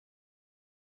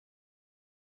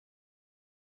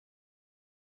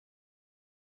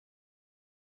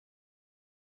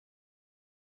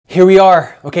Here we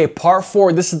are. Okay, part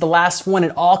 4. This is the last one.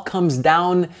 It all comes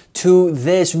down to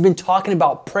this. We've been talking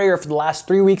about prayer for the last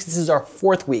 3 weeks. This is our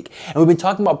 4th week. And we've been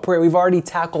talking about prayer. We've already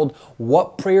tackled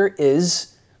what prayer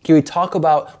is. Okay, we talked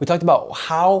about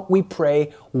how we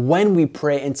pray, when we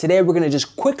pray, and today we're going to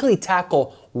just quickly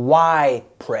tackle why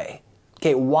pray.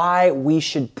 Okay, why we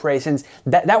should pray, since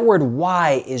that word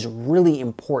why is really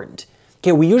important.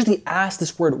 Okay, we usually ask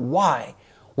this word why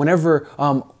whenever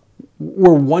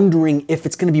we're wondering if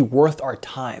it's going to be worth our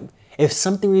time, if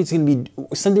something we're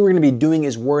going to be doing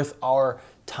is worth our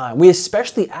time. We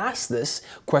especially ask this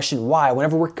question why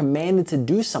whenever we're commanded to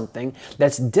do something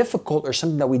that's difficult or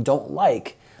something that we don't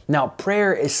like. Now,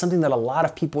 prayer is something that a lot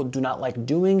of people do not like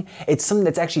doing. It's something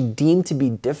that's actually deemed to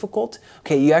be difficult.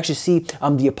 Okay, you actually see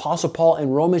the Apostle Paul in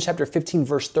Romans chapter 15,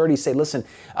 verse 30 say, listen,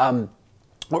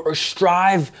 or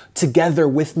strive together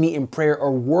with me in prayer,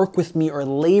 or work with me, or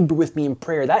labor with me in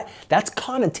prayer. That's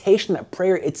connotation that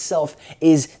prayer itself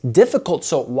is difficult.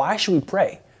 So why should we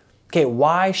pray? Okay,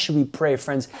 why should we pray,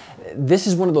 friends? This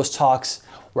is one of those talks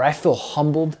where I feel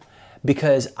humbled,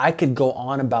 because I could go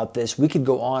on about this. We could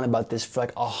go on about this for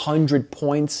like 100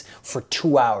 points for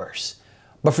 2 hours.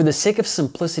 But for the sake of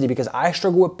simplicity, because I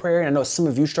struggle with prayer, and I know some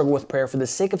of you struggle with prayer, for the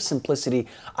sake of simplicity,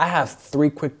 I have 3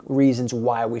 quick reasons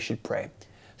why we should pray.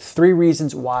 3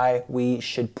 reasons why we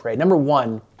should pray. Number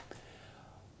 1,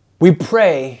 we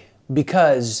pray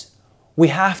because we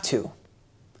have to.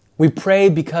 We pray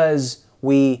because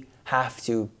we have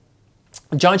to.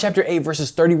 John chapter 8,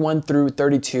 verses 31 through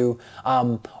 32,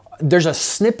 there's a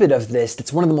snippet of this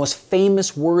that's one of the most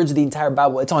famous words of the entire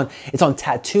Bible. It's on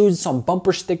tattoos, it's on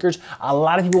bumper stickers. A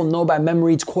lot of people know by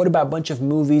memory. It's quoted by a bunch of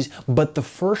movies. But the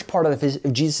first part of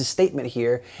Jesus' statement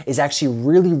here is actually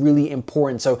really, really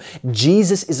important. So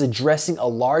Jesus is addressing a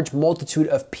large multitude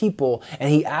of people,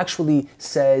 and he actually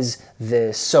says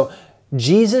this. So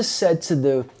Jesus said to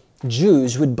the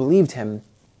Jews who had believed him,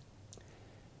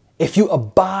 "If you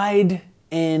abide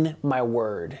in my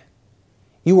word,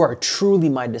 you are truly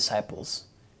my disciples,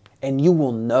 and you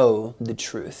will know the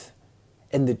truth,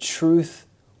 and the truth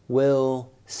will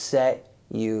set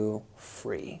you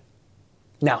free."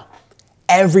 Now,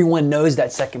 everyone knows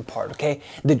that second part, okay?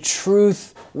 The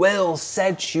truth will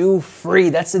set you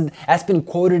free. That's been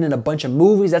quoted in a bunch of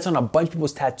movies. That's on a bunch of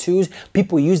people's tattoos.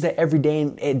 People use that every day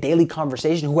in daily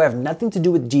conversation who have nothing to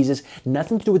do with Jesus,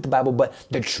 nothing to do with the Bible, but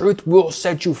the truth will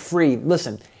set you free.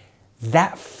 Listen,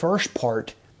 that first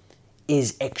part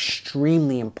is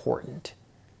extremely important.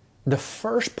 The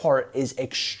first part is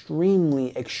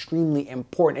extremely, extremely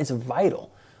important. It's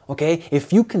vital, okay?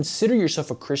 If you consider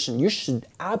yourself a Christian, you should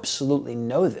absolutely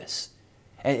know this.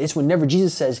 And it's whenever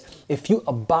Jesus says, if you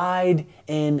abide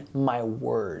in my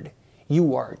word,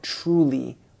 you are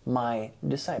truly my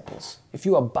disciples. If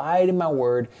you abide in my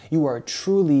word, you are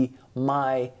truly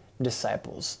my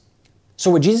disciples.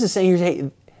 So what Jesus is saying here is,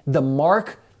 hey, the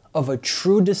mark of a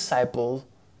true disciple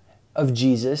of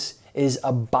Jesus is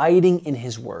abiding in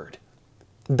his word.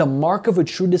 The mark of a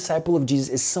true disciple of Jesus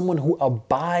is someone who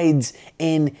abides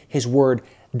in his word.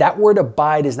 That word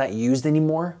abide is not used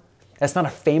anymore. That's not a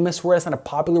famous word. That's not a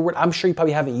popular word. I'm sure you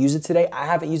probably haven't used it today. I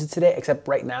haven't used it today except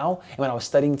right now and when I was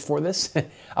studying for this.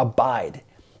 Abide.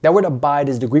 That word abide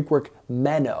is the Greek word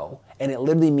meno, and it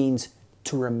literally means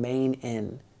to remain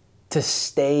in, to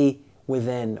stay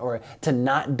within, or to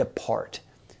not depart.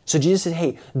 So Jesus said,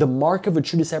 hey, the mark of a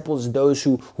true disciple is those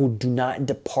who do not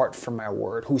depart from my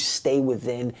word, who stay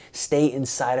within, stay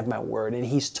inside of my word. And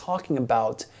he's talking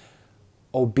about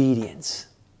obedience.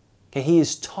 Okay, he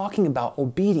is talking about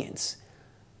obedience.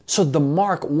 So the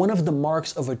mark, one of the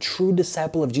marks of a true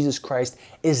disciple of Jesus Christ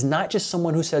is not just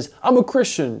someone who says, I'm a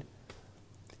Christian.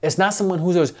 It's not someone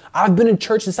who says, I've been in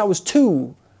church since I was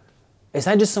 2. It's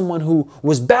not just someone who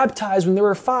was baptized when they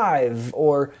were 5,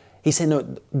 or he said,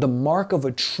 no, the mark of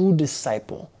a true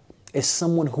disciple is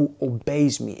someone who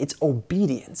obeys me. It's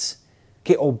obedience.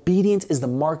 Okay, obedience is the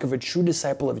mark of a true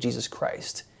disciple of Jesus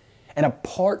Christ. And a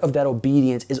part of that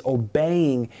obedience is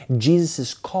obeying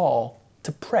Jesus' call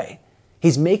to pray.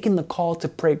 He's making the call to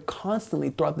pray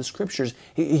constantly throughout the scriptures.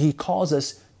 He calls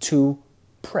us to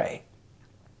pray.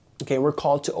 Okay, we're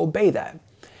called to obey that.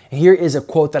 Here is a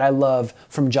quote that I love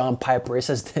from John Piper. It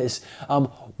says this,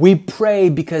 we pray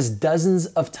because dozens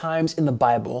of times in the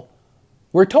Bible,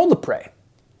 we're told to pray.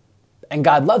 And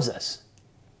God loves us.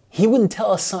 He wouldn't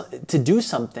tell us to do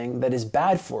something that is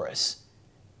bad for us.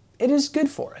 It is good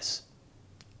for us.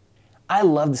 I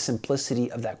love the simplicity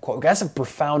of that quote. That's a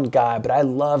profound guy, but I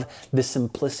love the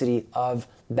simplicity of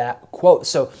that quote.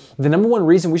 So the number one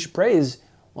reason we should pray is,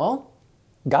 well,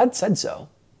 God said so.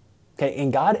 Okay,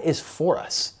 and God is for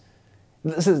us.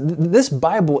 This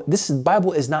Bible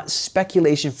is not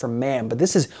speculation from man, but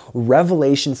this is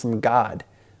revelation from God.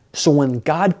 So when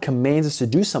God commands us to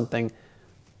do something,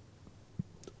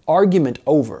 argument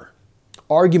over.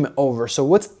 Argument over.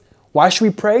 So why should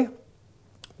we pray?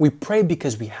 We pray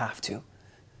because we have to.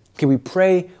 Okay, we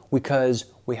pray because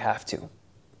we have to.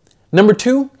 Number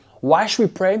two, why should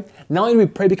we pray? Not only do we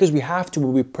pray because we have to, but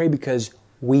we pray because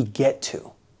we get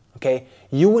to. Okay,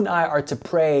 you and I are to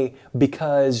pray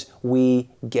because we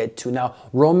get to. Now,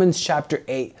 Romans chapter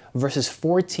 8, verses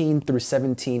 14 through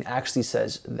 17 actually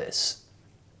says this.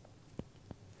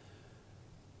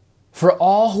 For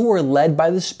all who are led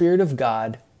by the Spirit of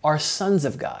God are sons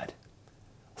of God.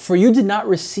 For you did not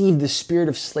receive the spirit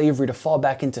of slavery to fall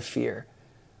back into fear,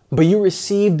 but you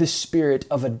received the spirit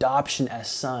of adoption as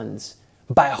sons,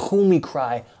 by whom we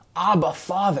cry, Abba,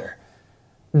 Father.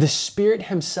 The Spirit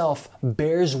Himself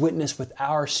bears witness with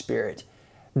our spirit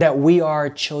that we are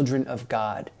children of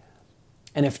God.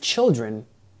 And if children,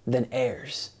 then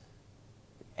heirs.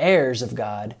 Heirs of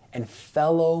God and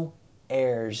fellow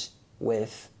heirs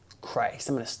with Christ.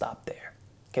 I'm going to stop there.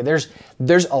 Okay,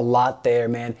 there's a lot there,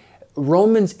 man.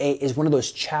 Romans 8 is one of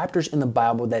those chapters in the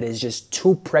Bible that is just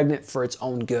too pregnant for its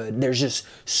own good. There's just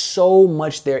so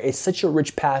much there. It's such a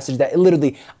rich passage that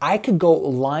I could go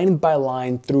line by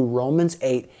line through Romans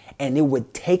 8 and it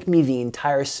would take me the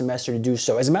entire semester to do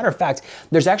so. As a matter of fact,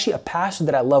 there's actually a pastor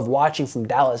that I love watching from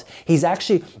Dallas. He's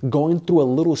actually going through a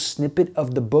little snippet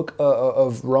of the book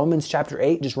of Romans chapter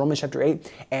 8, just Romans chapter 8,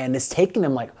 and it's taking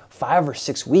him like 5 or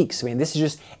 6 weeks. I mean, this is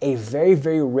just a very,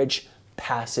 very rich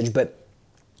passage, but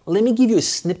let me give you a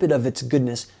snippet of its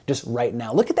goodness just right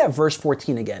now. Look at that verse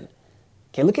 14 again.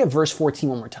 Okay, look at verse 14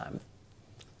 one more time.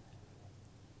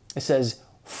 It says,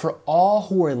 for all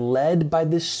who are led by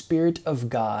the Spirit of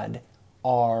God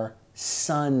are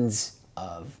sons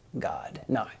of God.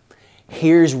 Now,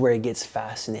 here's where it gets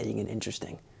fascinating and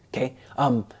interesting. Okay,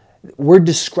 we're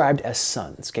described as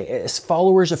sons. Okay, as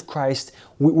followers of Christ,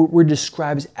 we're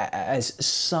described as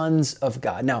sons of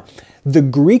God. Now, the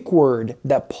Greek word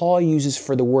that Paul uses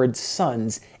for the word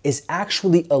sons is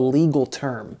actually a legal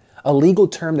term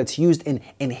that's used in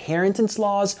inheritance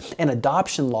laws and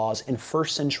adoption laws in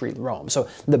first century Rome. So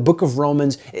the book of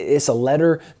Romans is a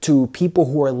letter to people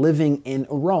who are living in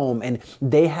Rome, and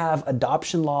they have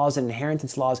adoption laws and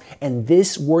inheritance laws. And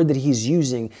this word that he's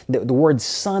using, the word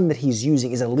son that he's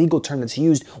using, is a legal term that's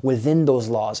used within those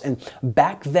laws. And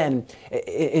back then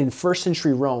in first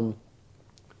century Rome,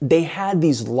 they had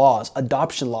these laws,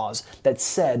 adoption laws, that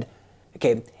said,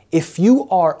 okay, if you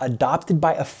are adopted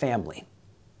by a family,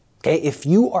 okay, if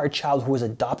you are a child who is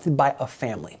adopted by a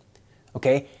family,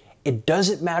 okay, it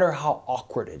doesn't matter how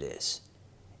awkward it is.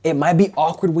 It might be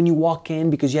awkward when you walk in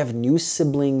because you have new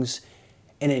siblings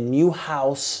in a new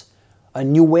house, a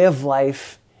new way of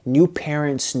life, new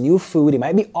parents, new food. It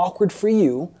might be awkward for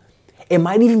you. It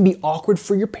might even be awkward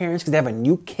for your parents because they have a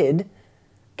new kid.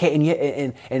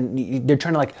 Okay, and they're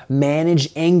trying to like manage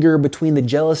anger between the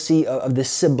jealousy of the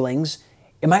siblings.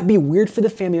 It might be weird for the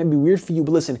family, it might be weird for you,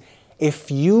 but listen,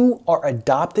 if you are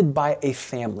adopted by a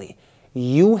family,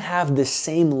 you have the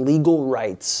same legal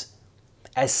rights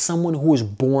as someone who was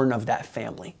born of that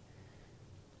family.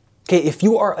 Okay, if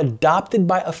you are adopted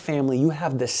by a family, you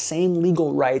have the same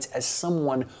legal rights as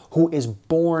someone who is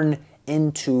born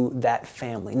into that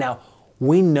family. Now,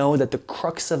 we know that the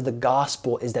crux of the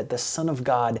gospel is that the Son of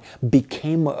God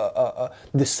became a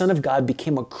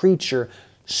creature,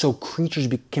 so creatures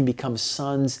can become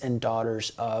sons and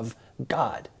daughters of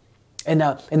God. And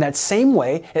now, in that same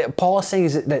way, Paul is saying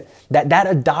is that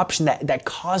adoption, that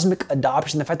cosmic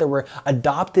adoption, the fact that we're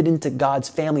adopted into God's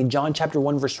family, John chapter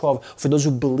 1, verse 12, for those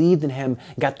who believed in him,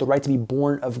 got the right to be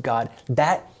born of God.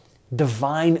 That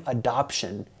divine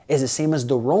adoption is the same as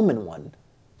the Roman one,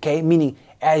 okay? Meaning,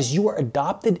 as you are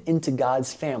adopted into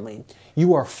God's family,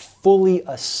 you are fully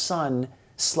a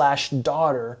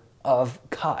son/daughter of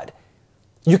God.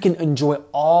 You can enjoy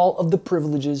all of the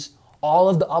privileges, all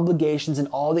of the obligations, and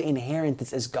all the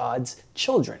inheritance as God's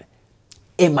children.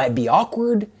 It might be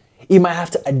awkward. You might have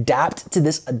to adapt to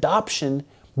this adoption,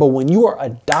 but when you are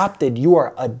adopted, you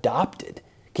are adopted.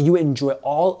 Can you enjoy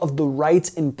all of the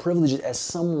rights and privileges as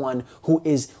someone who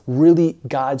is really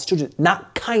God's children?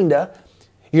 Not kinda.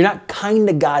 You're not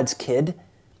kinda God's kid.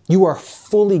 You are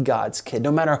fully God's kid.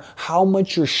 No matter how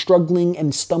much you're struggling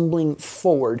and stumbling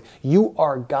forward, you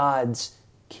are God's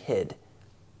kid.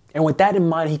 And with that in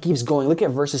mind, he keeps going. Look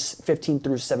at verses 15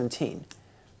 through 17.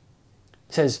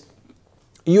 It says,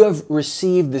 you have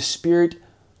received the spirit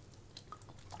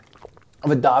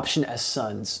of adoption as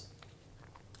sons,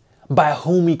 by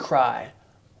whom we cry,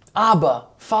 Abba,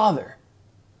 Father.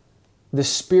 The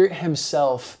Spirit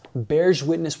himself bears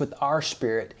witness with our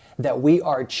spirit that we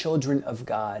are children of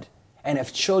God. And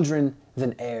if children,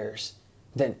 then heirs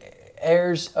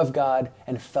of God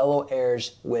and fellow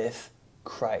heirs with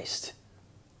Christ.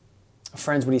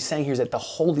 Friends, what he's saying here is that the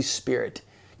Holy Spirit,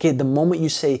 okay, the moment you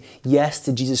say yes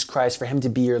to Jesus Christ for him to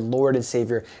be your Lord and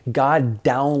Savior, God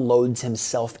downloads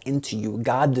himself into you.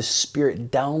 God, the Spirit,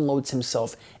 downloads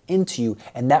himself into you.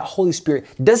 And that Holy Spirit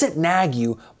doesn't nag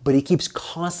you, but he keeps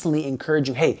constantly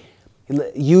encouraging, hey,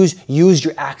 use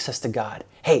your access to God.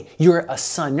 Hey, you're a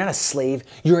son, you're not a slave.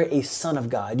 You're a son of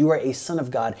God. You are a son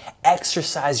of God.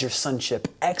 Exercise your sonship.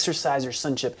 Exercise your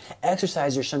sonship.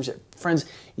 Exercise your sonship. Friends,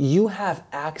 you have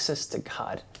access to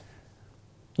God.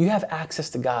 You have access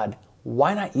to God.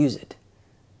 Why not use it?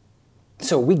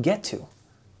 So we get to.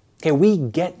 Okay, we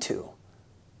get to.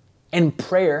 In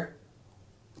prayer,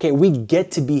 okay, we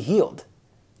get to be healed.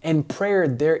 In prayer,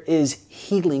 there is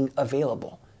healing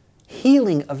available.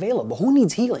 Healing available. Who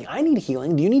needs healing? I need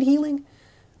healing. Do you need healing?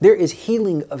 There is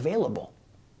healing available.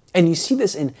 And you see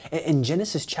this in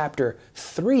Genesis chapter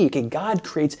 3. Okay, God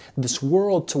creates this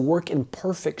world to work in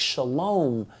perfect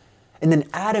shalom. And then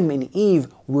Adam and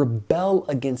Eve rebel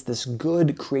against this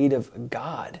good, creative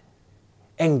God.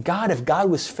 And God, if God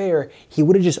was fair, he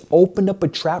would have just opened up a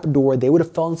trap door. They would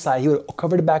have fell inside. He would have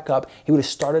covered it back up. He would have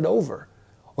started over.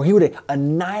 Or he would have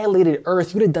annihilated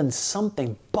earth. He would have done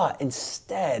something. But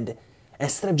instead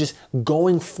of just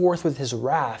going forth with his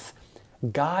wrath,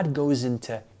 God goes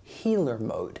into healer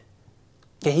mode.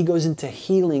 Okay, he goes into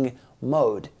healing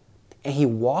mode. And he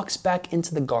walks back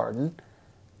into the garden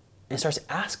and starts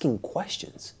asking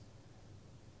questions.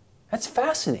 That's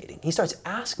fascinating. He starts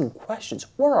asking questions.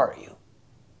 Where are you?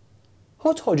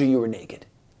 Who told you you were naked?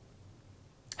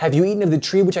 Have you eaten of the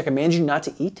tree which I command you not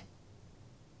to eat?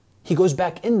 He goes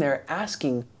back in there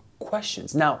asking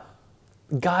questions. Now,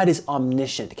 God is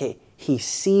omniscient. Okay, he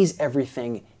sees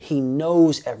everything. He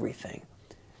knows everything.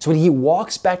 So when he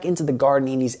walks back into the garden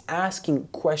and he's asking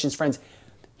questions, friends,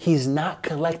 he's not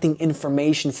collecting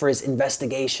information for his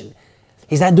investigation.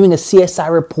 He's not doing a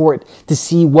CSI report to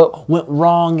see what went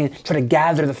wrong and try to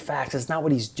gather the facts. That's not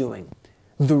what he's doing.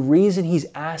 The reason he's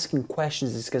asking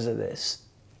questions is because of this.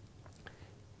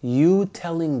 You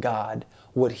telling God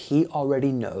what he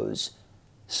already knows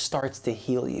starts to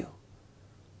heal you.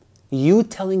 You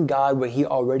telling God what he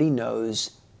already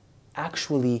knows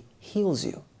actually heals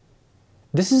you.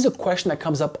 This is a question that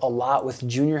comes up a lot with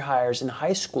junior hires and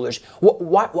high schoolers.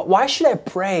 Why should I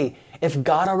pray if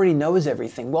God already knows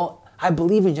everything? Well, I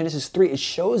believe in Genesis 3, it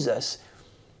shows us,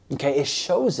 okay, it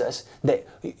shows us that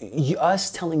us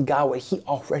telling God what he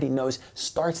already knows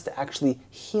starts to actually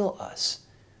heal us.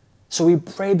 So we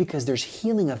pray because there's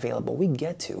healing available. We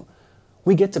get to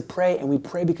pray, and we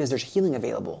pray because there's healing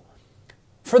available.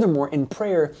 Furthermore, in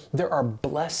prayer, there are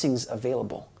blessings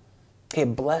available. Okay,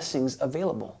 blessings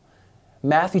available.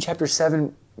 Matthew chapter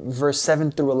 7, verse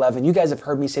 7 through 11. You guys have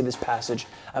heard me say this passage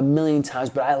a million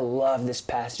times, but I love this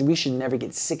passage. We should never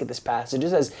get sick of this passage. It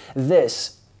says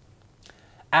this: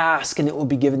 ask and it will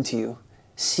be given to you.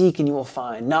 Seek and you will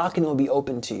find. Knock and it will be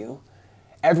opened to you.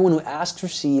 Everyone who asks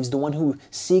receives. The one who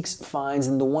seeks finds.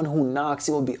 And the one who knocks,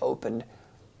 it will be opened.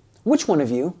 Which one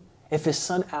of you, if his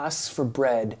son asks for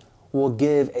bread, will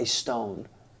give a stone?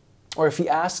 Or if he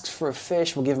asks for a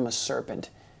fish, will give him a serpent?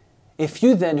 If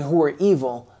you then, who are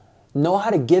evil, know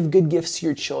how to give good gifts to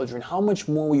your children, how much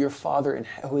more will your Father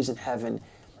who is in heaven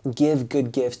give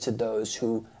good gifts to those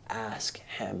who ask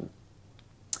him?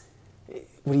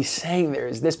 What he's saying there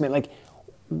is this, man, like,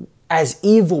 as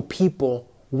evil people,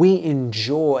 we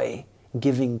enjoy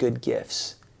giving good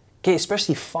gifts. Okay,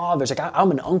 especially fathers. Like,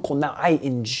 I'm an uncle now. I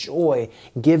enjoy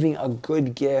giving a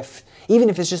good gift, even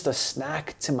if it's just a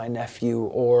snack to my nephew,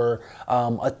 or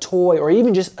a toy, or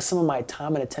even just some of my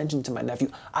time and attention to my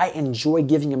nephew. I enjoy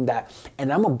giving him that.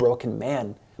 And I'm a broken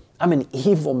man. I'm an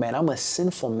evil man. I'm a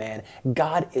sinful man.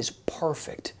 God is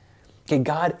perfect. Okay,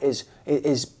 God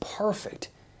is perfect.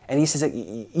 And he says that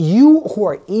you who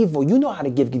are evil, you know how to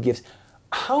give good gifts.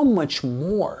 How much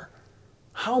more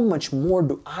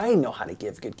do I know how to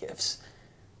give good gifts?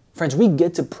 Friends, we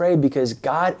get to pray because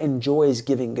God enjoys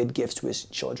giving good gifts to his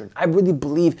children. I really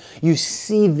believe you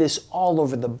see this all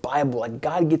over the Bible. Like,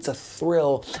 God gets a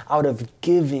thrill out of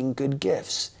giving good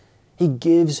gifts. He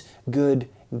gives good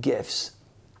gifts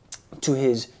to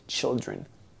his children.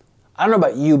 I don't know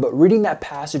about you, but reading that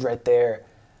passage right there,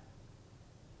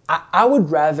 I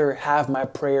would rather have my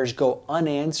prayers go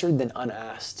unanswered than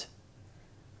unasked.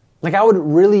 Like, I would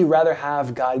really rather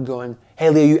have God going, hey,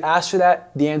 Leo, you asked for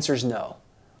that? The answer is no.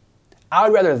 I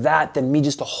would rather that than me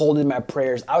just to hold in my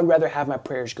prayers. I would rather have my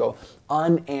prayers go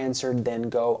unanswered than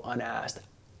go unasked.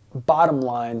 Bottom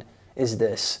line, is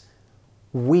this: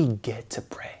 we get to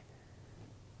pray.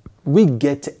 We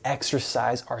get to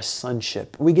exercise our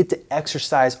sonship. We get to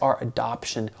exercise our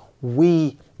adoption.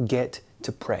 We get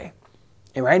to pray.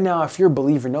 And right now, if you're a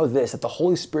believer, know this, that the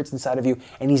Holy Spirit's inside of you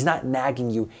and He's not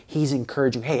nagging you. He's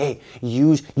encouraging, hey,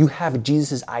 you have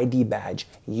Jesus' ID badge.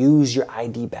 Use your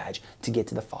ID badge to get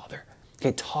to the Father.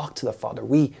 Okay, talk to the Father.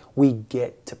 We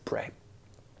get to pray.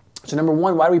 So number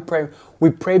one, why do we pray? We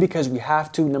pray because we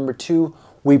have to. Number two,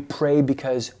 we pray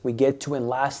because we get to. And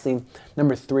lastly,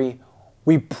 number three,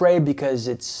 we pray because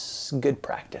it's good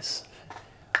practice.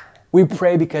 We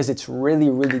pray because it's really,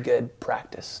 really good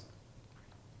practice.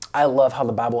 I love how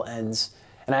the Bible ends.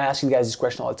 And I ask you guys this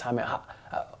question all the time.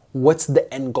 What's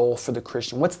the end goal for the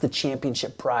Christian? What's the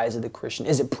championship prize of the Christian?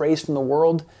 Is it praise from the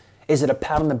world? Is it a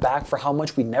pat on the back for how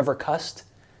much we never cussed?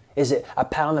 Is it a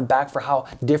pat on the back for how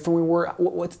different we were?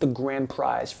 What's the grand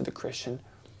prize for the Christian?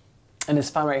 And it's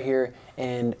found right here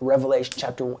in Revelation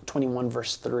chapter 21,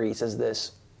 verse 3. It says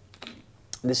this.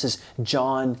 This is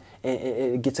John.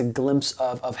 It gets a glimpse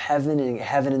of heaven and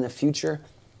heaven in the future.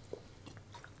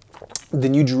 The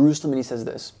New Jerusalem, and he says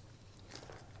this.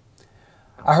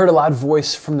 I heard a loud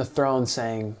voice from the throne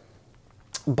saying,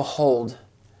 behold,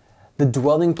 the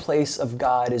dwelling place of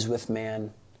God is with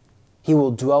man. He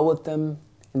will dwell with them,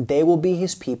 and they will be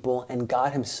His people, and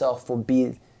God Himself will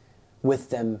be with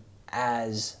them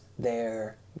as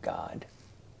their God.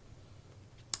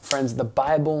 Friends, the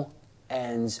Bible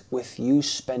ends with you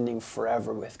spending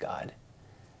forever with God.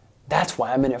 That's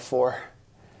why I'm in it for.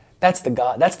 That's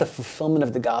the fulfillment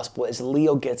of the gospel, is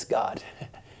Leo gets God.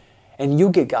 And you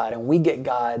get God, and we get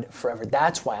God forever.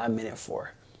 That's why I'm in it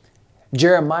for.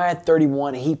 Jeremiah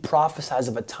 31, he prophesies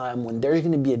of a time when there's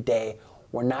going to be a day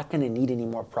we're not going to need any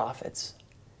more prophets.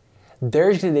 Look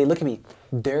at me,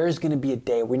 there's going to be a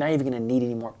day we're not even going to need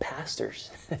any more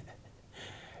pastors.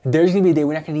 There's going to be a day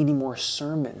we're not going to need any more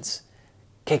sermons.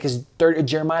 Okay, because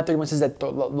Jeremiah 31 says that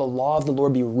the law of the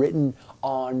Lord be written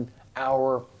on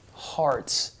our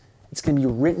hearts. It's going to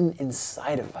be written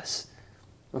inside of us,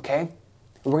 okay?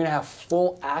 We're going to have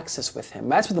full access with Him.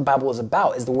 That's what the Bible is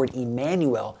about, is the word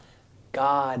Emmanuel,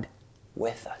 God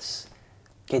with us.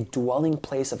 Okay, dwelling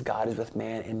place of God is with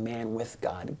man and man with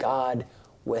God. God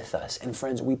with us. And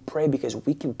friends, we pray because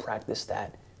we can practice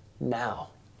that now.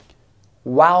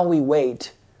 While we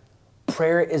wait,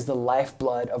 prayer is the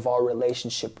lifeblood of our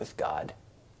relationship with God.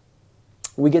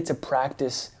 We get to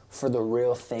practice for the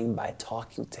real thing by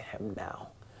talking to Him now.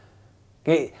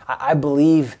 Okay, I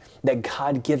believe that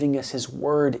God giving us His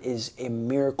word is a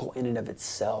miracle in and of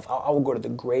itself. I will go to the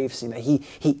grave saying that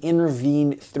He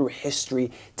intervened through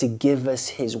history to give us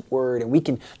His word. And we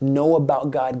can know about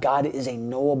God. God is a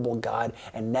knowable God.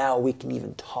 And now we can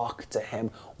even talk to Him.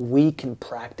 We can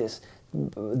practice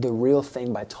the real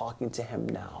thing by talking to Him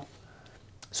now.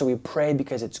 So we pray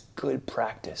because it's good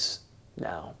practice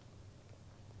now.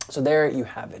 So there you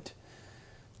have it.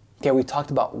 Okay, we talked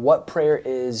about what prayer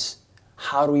is,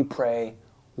 how do we pray,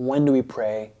 when do we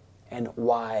pray, and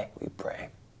why we pray.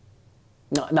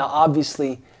 Now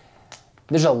obviously,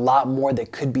 there's a lot more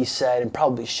that could be said and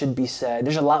probably should be said.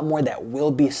 There's a lot more that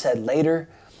will be said later.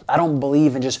 I don't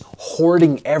believe in just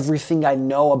hoarding everything I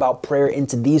know about prayer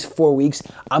into these 4 weeks.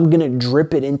 I'm going to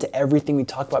drip it into everything we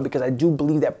talk about because I do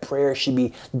believe that prayer should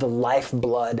be the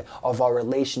lifeblood of our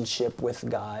relationship with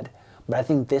God. But I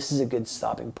think this is a good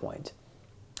stopping point.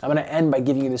 I'm going to end by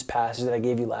giving you this passage that I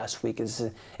gave you last week. It's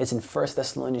in 1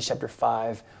 Thessalonians chapter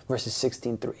 5, verses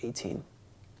 16 through 18.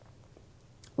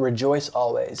 Rejoice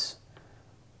always.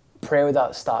 Pray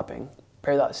without stopping.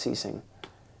 Pray without ceasing.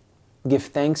 Give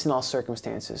thanks in all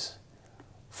circumstances,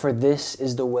 for this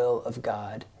is the will of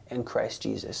God in Christ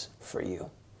Jesus for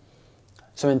you.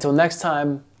 So until next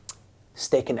time,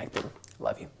 stay connected.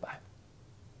 Love you. Bye.